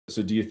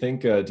So do you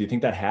think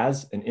that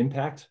has an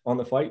impact on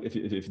the fight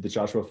if the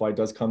Joshua fight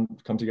does come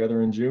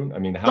together in June? I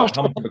mean, how much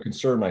of a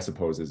concern, I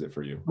suppose, is it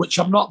for you? Which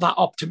I'm not that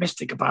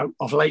optimistic about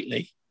of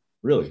lately.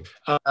 Really?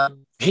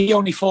 He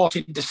only fought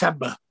in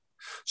December.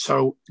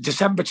 So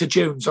December to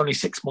June's only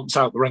 6 months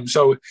out the ring.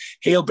 So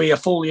he'll be a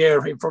full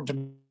year in front of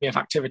me of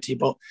activity,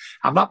 but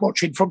I'm that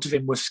much in front of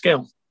him with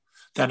skill.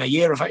 Then a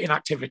year of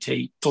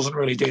inactivity doesn't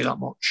really do that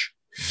much.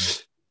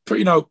 But,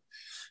 you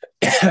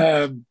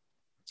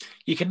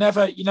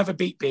never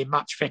beat being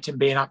match fit and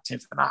being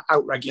active and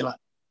out regular.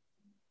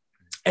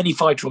 Any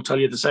fighter will tell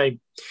you the same.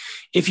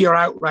 If you're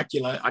out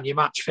regular and you're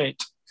match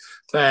fit,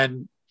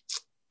 then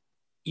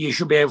you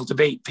should be able to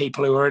beat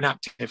people who are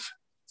inactive.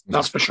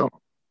 That's for sure.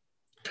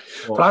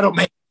 Well, but I don't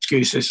make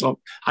excuses. Look,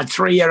 I had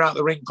 3 years out of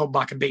the ring, come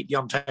back and beat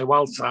Deontay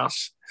Wilder's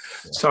ass.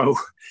 Yeah. So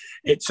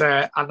it's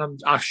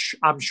and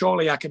I'm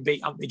surely I can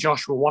beat Anthony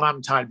Joshua one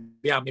hand tied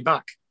behind my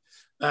back,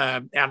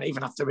 and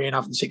even after being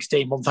having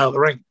 16 months out of the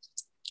ring.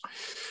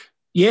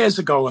 Years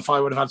ago, if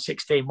I would have had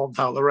 16 months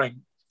out of the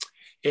ring,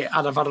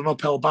 I'd have had an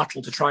uphill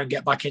battle to try and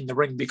get back in the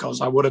ring because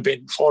I would have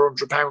been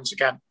 400 pounds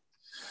again.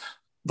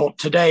 But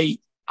today,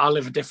 I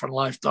live a different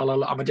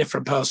lifestyle. I'm a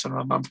different person.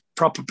 I'm a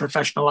proper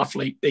professional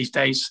athlete these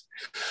days.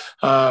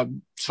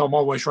 So I'm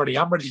always ready.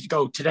 I'm ready to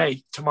go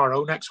today,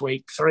 tomorrow, next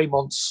week, 3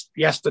 months,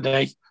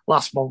 yesterday,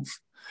 last month.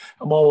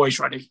 I'm always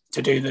ready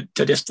to do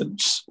the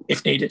distance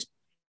if needed.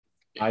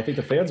 I think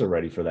the fans are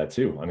ready for that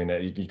too. I mean,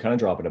 you kind of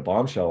dropping a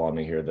bombshell on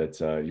me here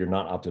that you're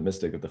not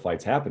optimistic that the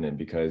fight's happening,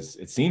 because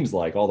it seems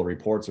like all the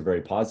reports are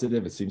very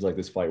positive. It seems like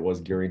this fight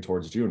was gearing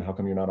towards June. How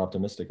come you're not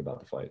optimistic about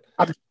the fight?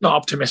 I'm not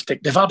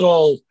optimistic. They've had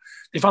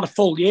a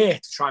full year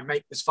to try and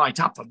make this fight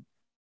happen.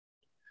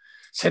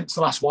 Since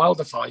the last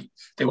Wilder fight,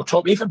 they were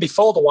talking, even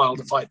before the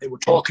Wilder fight, they were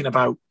talking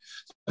about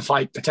the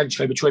fight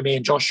potentially between me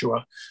and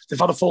Joshua. They've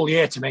had a full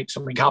year to make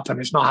something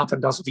happen. It's not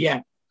happened as of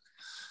yet.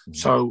 Mm-hmm.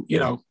 So,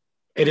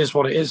 it is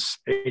what it is.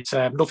 It's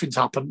nothing's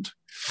happened.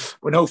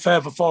 We're no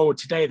further forward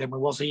today than we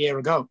was a year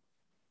ago.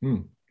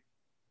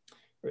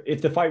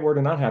 If the fight were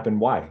to not happen,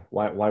 why?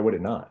 Why would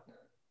it not?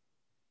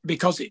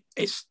 Because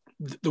it's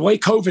the way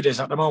COVID is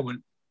at the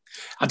moment.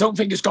 I don't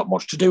think it's got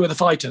much to do with the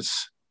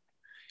fighters.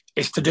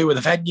 It's to do with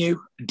a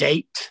venue, a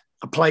date,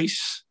 a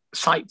place,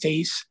 site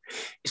fees.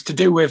 It's to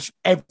do with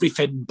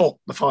everything but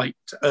the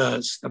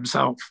fighters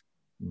themselves.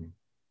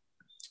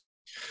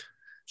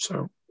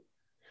 So.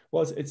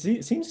 Well, it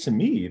seems to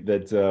me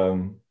that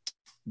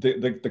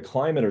the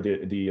climate or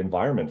the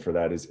environment for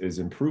that is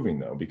improving,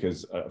 though,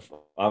 because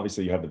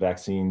obviously you have the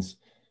vaccines,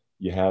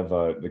 you have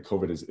the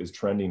COVID is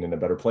trending in a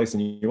better place,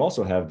 and you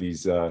also have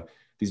these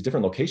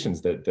different locations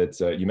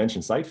that you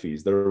mentioned site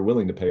fees that are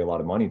willing to pay a lot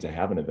of money to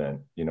have an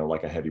event,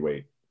 like a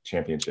heavyweight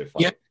championship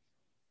fight.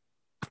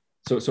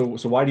 Yeah. So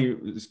why do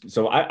you?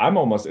 So I'm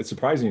almost, it's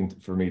surprising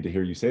for me to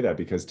hear you say that,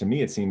 because to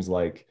me it seems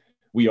like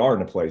we are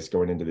in a place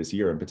going into this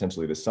year and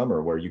potentially this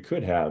summer where you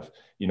could have,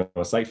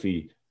 a site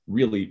fee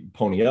really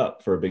pony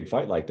up for a big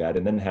fight like that,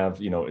 and then have,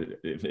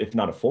 if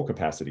not a full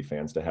capacity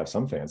fans, to have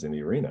some fans in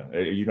the arena.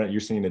 You're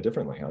seeing it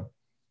differently, huh?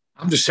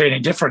 I'm just seeing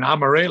it different.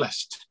 I'm a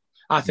realist.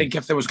 I think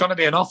if there was going to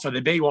be an offer,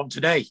 there'd be one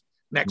today,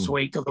 next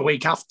week or the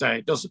week after.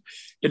 It doesn't,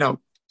 I'm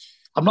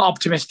not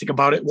optimistic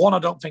about it. One, I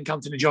don't think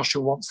Anthony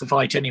Joshua wants to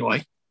fight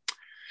anyway,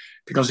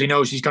 because he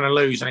knows he's going to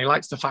lose, and he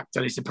likes the fact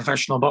that he's a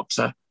professional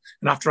boxer.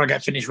 And after I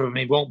get finished with him,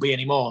 he won't be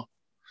anymore.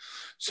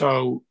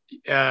 So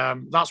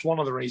that's one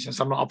of the reasons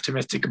I'm not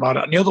optimistic about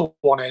it. And the other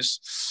one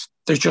is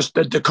there's just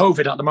the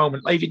COVID at the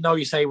moment. Even though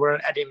you say we're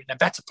in a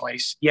better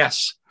place,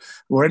 yes,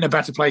 we're in a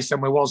better place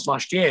than we was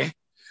last year,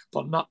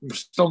 but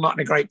still not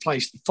in a great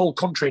place. The full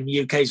country in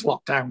the UK is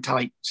locked down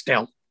tight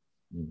still.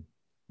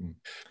 Mm-hmm.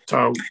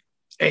 So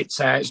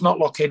it's not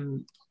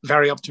looking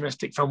very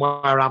optimistic from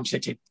where I'm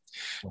sitting.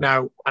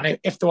 Now, and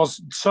if there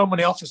was so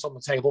many offers on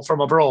the table from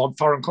abroad,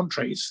 foreign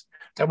countries,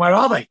 then where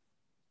are they?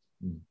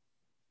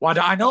 Why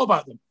do I know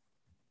about them?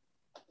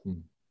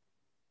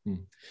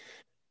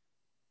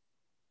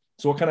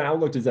 So what kind of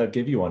outlook does that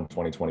give you on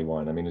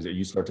 2021? I mean, is it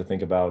you start to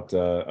think about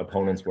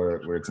opponents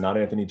where it's not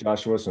Anthony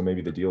Joshua, so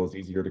maybe the deal is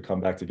easier to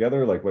come back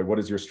together? Like, what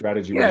is your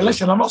strategy? Yeah,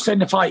 listen, I'm not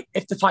saying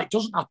if the fight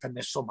doesn't happen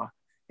this summer,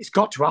 it's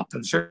got to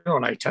happen sooner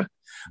or later.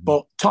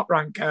 But Top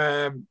Rank,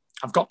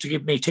 I've got to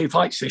give me 2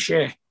 fights this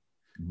year.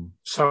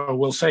 So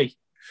we'll see.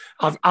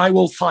 I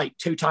will fight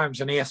 2 times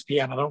on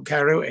ESPN. I don't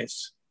care who it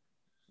is.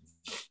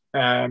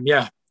 I've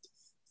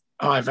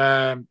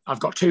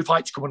got 2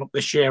 fights coming up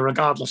this year,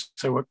 regardless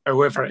of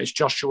whoever it is,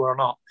 Joshua or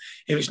not.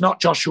 If it's not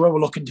Joshua, we're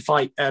looking to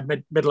fight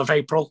middle of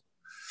April,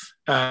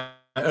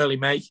 early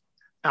May,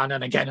 and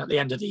then again at the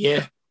end of the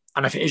year.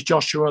 And if it is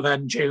Joshua,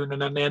 then June,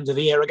 and then the end of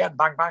the year again,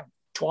 bang, bang,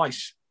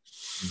 twice.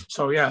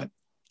 So yeah,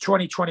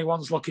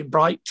 2021's looking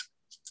bright.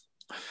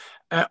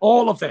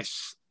 All of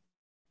this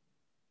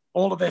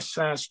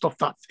stuff,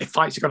 that if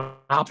fights are going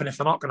to happen, if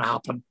they're not going to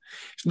happen,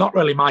 it's not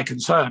really my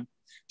concern,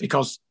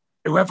 because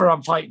whoever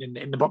I'm fighting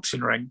in the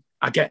boxing ring,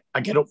 I get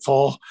up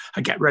for,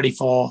 I get ready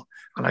for,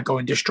 and I go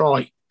and destroy.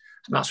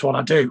 And that's what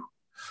I do.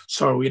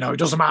 So, it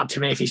doesn't matter to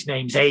me if his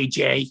name's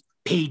AJ,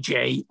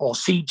 PJ, or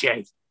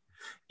CJ.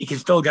 he can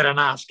still get an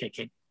ass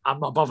kicking. I'm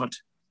not bothered.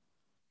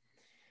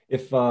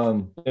 If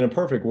in a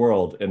perfect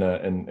world, in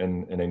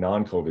a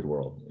non-COVID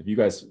world,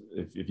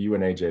 if you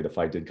and AJ, the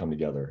fight did come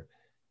together,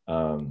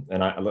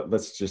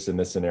 let's just in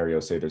this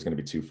scenario say there's going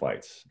to be 2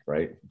 fights,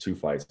 right? 2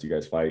 fights, you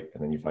guys fight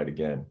and then you fight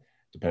again,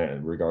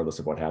 regardless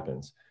of what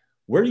happens.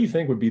 Where do you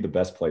think would be the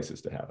best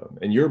places to have him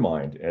in your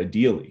mind?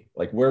 Ideally,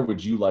 like where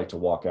would you like to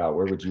walk out?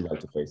 Where would you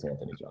like to face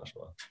Anthony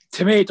Joshua?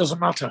 To me, it doesn't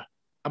matter.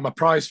 I'm a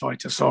prize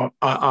fighter, so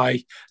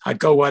I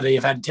go where the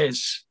event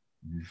is.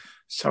 Mm-hmm.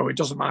 So it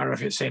doesn't matter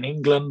if it's in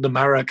England,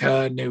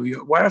 America, New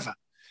York, wherever.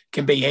 It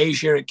can be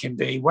Asia, it can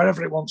be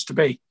wherever it wants to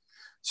be.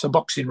 It's a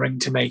boxing ring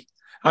to me.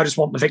 I just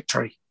want the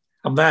victory.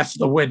 I'm there for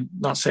the win.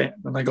 That's it.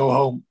 Then I go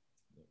home.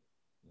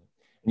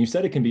 And you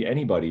said it can be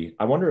anybody.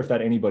 I wonder if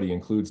that anybody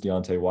includes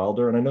Deontay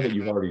Wilder. And I know that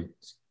you've already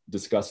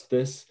discussed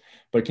this,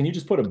 but can you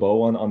just put a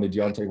bow on the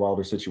Deontay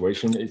Wilder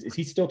situation? Is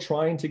he still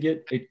trying to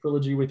get a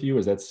trilogy with you?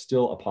 Is that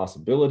still a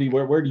possibility?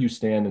 Where do you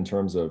stand in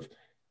terms of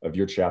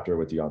your chapter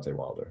with Deontay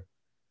Wilder?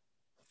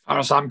 As far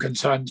as I'm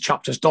concerned, the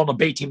chapter's done. I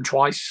beat him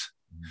twice.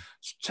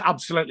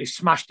 Absolutely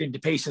smashed into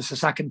pieces the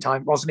second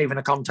time. It wasn't even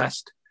a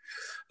contest.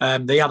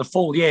 They had a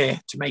full year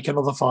to make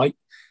another fight.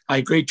 I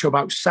agreed to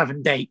about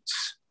 7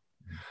 dates.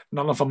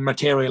 None of them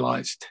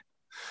materialised.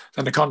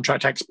 Then the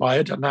contract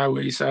expired, and now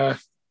he's now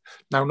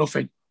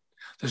nothing.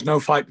 There's no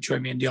fight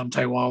between me and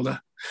Deontay Wilder.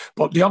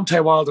 But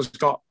Deontay Wilder's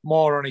got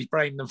more on his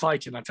brain than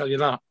fighting, I tell you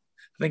that.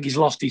 I think he's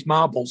lost his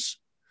marbles.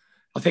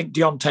 I think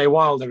Deontay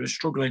Wilder is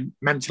struggling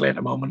mentally at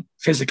the moment,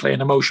 physically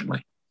and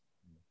emotionally.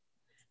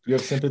 Do you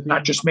have sympathy?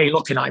 Not just me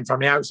looking at him from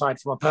the outside,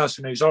 from a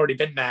person who's already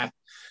been there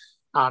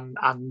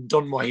and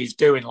done what he's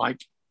doing.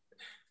 Like,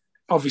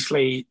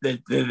 obviously,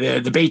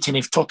 the beating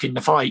he took in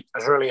the fight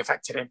has really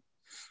affected him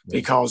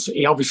because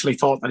he obviously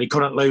thought that he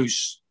couldn't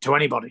lose to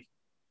anybody.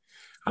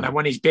 And then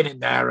when he's been in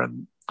there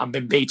and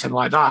been beaten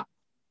like that,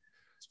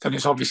 then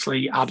it's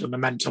obviously had a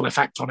mental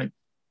effect on him.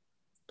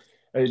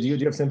 Do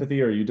you have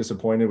sympathy, or are you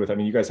disappointed with? I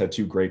mean, you guys had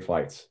 2 great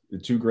fights. The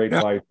 2 great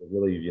fights that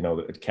really,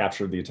 it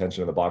captured the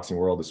attention of the boxing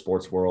world, the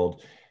sports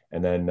world,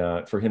 and then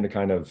for him to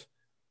kind of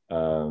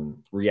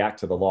react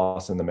to the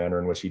loss in the manner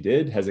in which he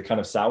did, has it kind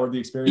of soured the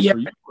experience for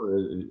you,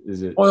 or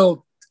is it?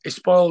 Well, it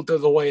spoiled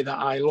the way that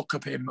I look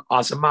at him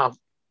as a man.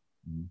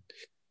 Mm-hmm.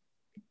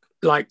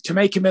 Like, to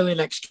make a million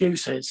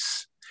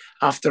excuses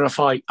after a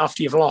fight,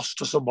 after you've lost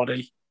to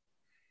somebody,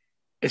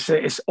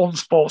 it's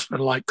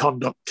unsportsmanlike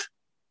conduct.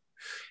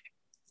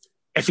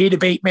 If he'd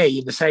have beat me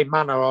in the same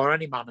manner or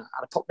any manner,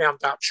 I'd have put my hand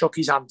out, shook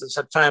his hand and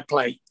said, fair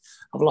play.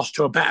 I've lost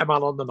to a better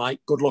man on the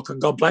night. Good luck and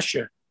God bless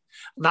you.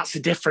 And that's the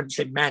difference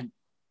in men.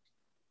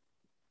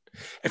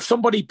 If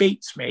somebody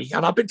beats me,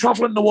 and I've been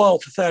traveling the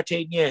world for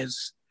 13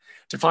 years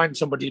to find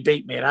somebody to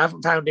beat me, and I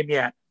haven't found him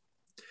yet.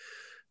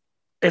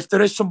 If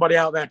there is somebody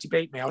out there to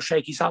beat me, I'll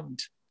shake his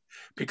hand.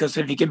 Because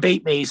if he can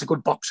beat me, he's a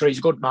good boxer, he's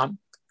a good man.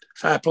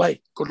 Fair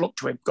play. Good luck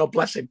to him. God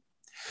bless him.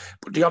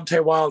 But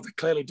Deontay Wilder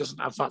clearly doesn't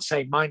have that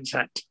same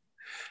mindset.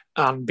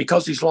 And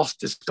because he's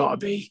lost, there's got to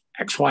be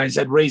X, Y, and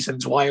Z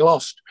reasons why he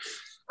lost.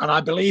 And I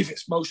believe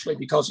it's mostly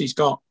because he's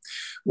got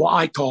what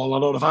I call a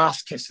lot of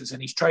arse kissers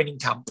in his training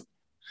camp.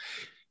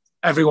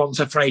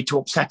 Everyone's afraid to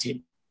upset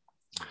him.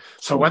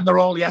 So when they're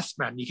all yes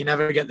men, you can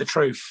never get the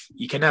truth.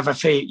 You can never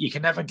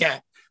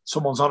get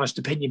someone's honest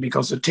opinion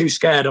because they're too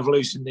scared of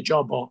losing the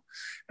job or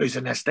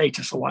losing their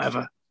status or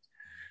whatever.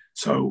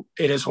 So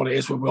it is what it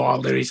is with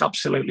Wilder. He's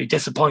absolutely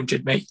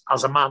disappointed me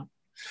as a man,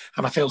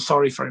 and I feel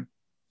sorry for him.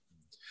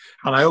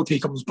 And I hope he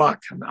comes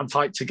back and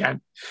fights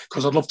again,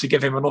 because I'd love to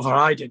give him another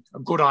hiding, a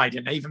good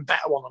hiding, an even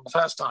better one than the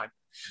first time.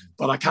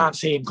 But I can't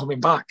see him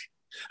coming back.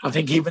 I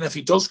think even if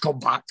he does come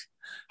back,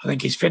 I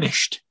think he's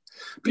finished,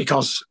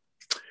 because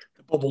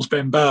the bubble's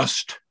been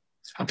burst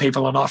and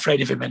people are not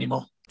afraid of him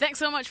anymore. Thanks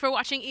so much for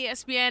watching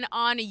ESPN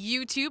on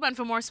YouTube. And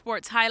for more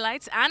sports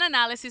highlights and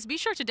analysis, be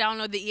sure to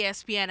download the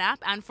ESPN app.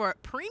 And for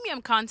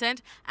premium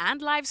content and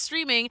live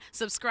streaming,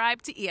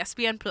 subscribe to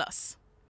ESPN Plus.